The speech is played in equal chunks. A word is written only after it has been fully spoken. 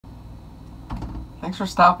Thanks for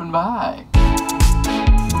stopping by.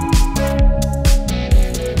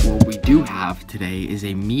 What we do have today is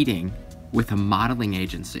a meeting with a modeling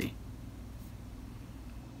agency.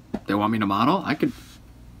 They want me to model? I could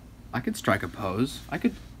strike a pose. I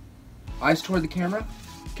could eyes toward the camera,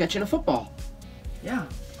 catching a football. Yeah.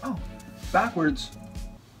 Oh, backwards.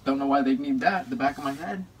 Don't know why they'd need that. The back of my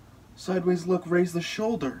head. Sideways look, raise the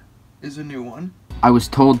shoulder is a new one. I was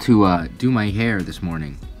told to do my hair this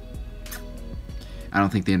morning. I don't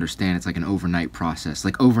think they understand. It's like an overnight process,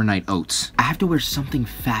 like overnight oats. I have to wear something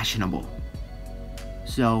fashionable.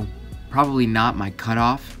 So, probably not my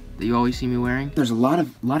cutoff that you always see me wearing. There's a lot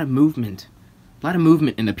of movement. A lot of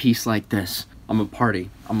movement in a piece like this. I'm a party.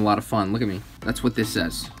 I'm a lot of fun. Look at me. That's what this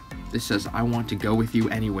says. This says, I want to go with you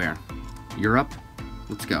anywhere. Europe?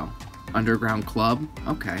 Let's go. Underground club?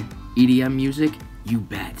 Okay. EDM music? You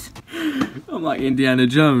bet. I'm like Indiana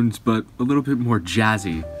Jones, but a little bit more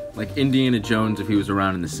jazzy. Like Indiana Jones if he was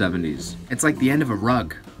around in the 70s. It's like the end of a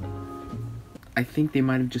rug. I think they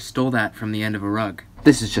might have just stole that from the end of a rug.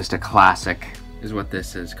 This is just a classic, is what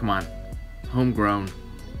this is. Come on. Homegrown.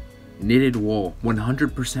 Knitted wool.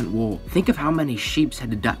 100% wool. Think of how many sheeps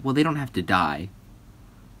had to die. Well, they don't have to die.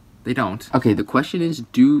 They don't. Okay, the question is,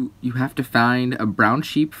 do you have to find a brown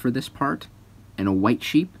sheep for this part and a white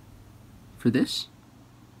sheep for this?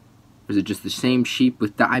 Or is it just the same sheep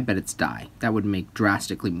with dye? I bet it's dye. That would make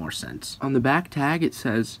drastically more sense. On the back tag, it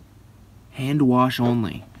says, hand wash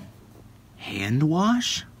only. Hand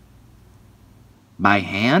wash? By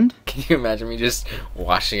hand? Can you imagine me just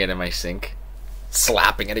washing it in my sink?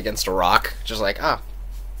 Slapping it against a rock? Just like,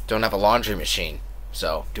 don't have a laundry machine,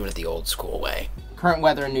 so do it the old school way. Current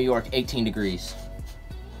weather in New York, 18 degrees.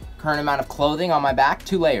 Current amount of clothing on my back,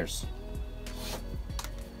 2 layers.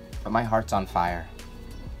 But my heart's on fire.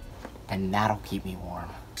 And that'll keep me warm.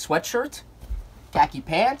 Sweatshirt, khaki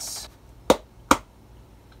pants,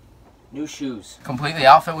 new shoes. Complete the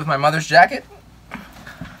outfit with my mother's jacket.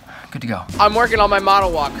 Good to go. I'm working on my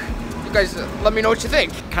model walk. You guys, let me know what you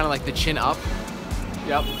think. Kind of like the chin up.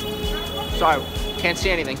 Yep. Sorry, can't see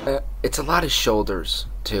anything. It's a lot of shoulders,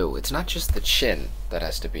 too. It's not just the chin that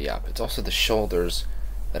has to be up. It's also the shoulders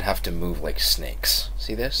that have to move like snakes.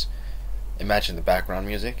 See this? Imagine the background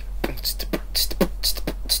music.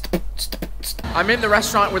 I'm in the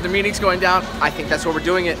restaurant where the meeting's going down. I think that's where we're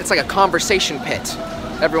doing it. It's like a conversation pit.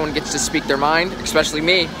 Everyone gets to speak their mind, especially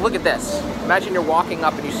me. Look at this. Imagine you're walking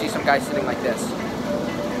up and you see some guy sitting like this.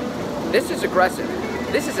 This is aggressive.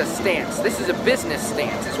 This is a stance. This is a business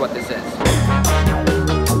stance is what this is.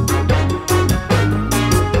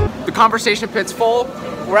 The conversation pit's full.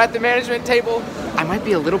 We're at the management table. I might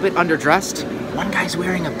be a little bit underdressed. One guy's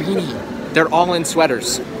wearing a beanie. They're all in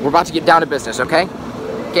sweaters. We're about to get down to business, okay?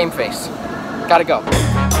 Game face. Gotta go.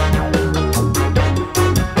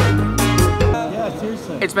 Yeah,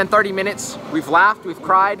 seriously. It's been 30 minutes. We've laughed, we've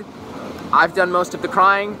cried. I've done most of the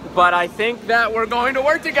crying, but I think that we're going to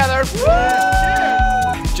work together. Woo!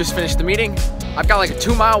 Just finished the meeting. I've got like a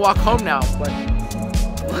 2-mile walk home now, but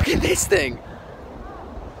look at this thing.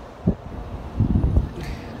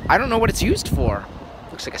 I don't know what it's used for.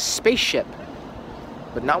 Looks like a spaceship.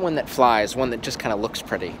 But not one that flies, one that just kind of looks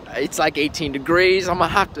pretty. It's like 18 degrees. I'm gonna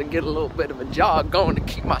have to get a little bit of a jog going to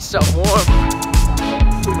keep myself warm.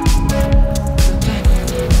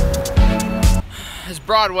 It's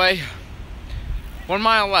Broadway. 1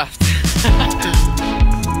 mile left.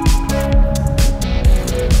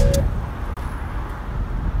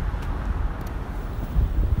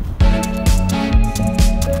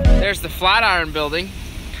 There's the Flatiron Building.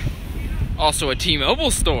 Also a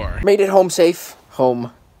T-Mobile store. Made it home safe.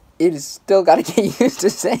 Home. It is still gotta get used to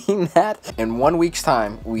saying that. In 1 week's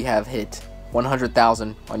time, we have hit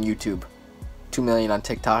 100,000 on YouTube, 2 million on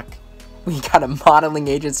TikTok. We got a modeling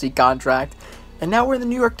agency contract, and now we're in the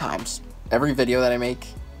New York Times. Every video that I make,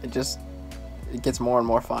 it gets more and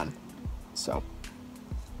more fun. So,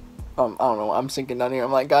 I don't know, I'm sinking down here.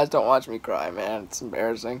 I'm like, guys, don't watch me cry, man. It's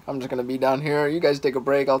embarrassing. I'm just gonna be down here. You guys take a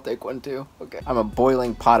break, I'll take one too. Okay. I'm a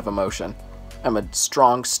boiling pot of emotion. I'm a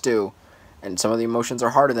strong stew. And some of the emotions are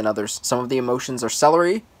harder than others. Some of the emotions are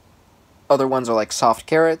celery. Other ones are like soft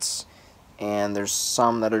carrots. And there's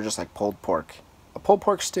some that are just like pulled pork. A pulled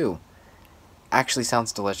pork stew actually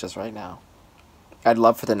sounds delicious right now. I'd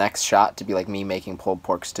love for the next shot to be like me making pulled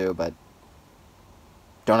pork stew, but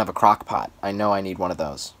don't have a crock pot. I know I need one of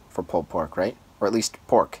those for pulled pork, right? Or at least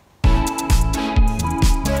pork.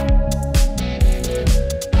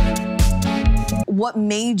 What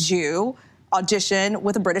made you audition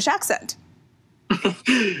with a British accent?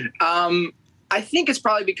 I think it's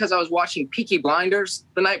probably because I was watching Peaky Blinders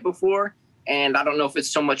the night before, and I don't know if it's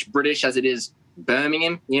so much British as it is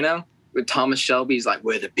Birmingham, you know? with Thomas Shelby's like,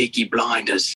 we're the Peaky Blinders.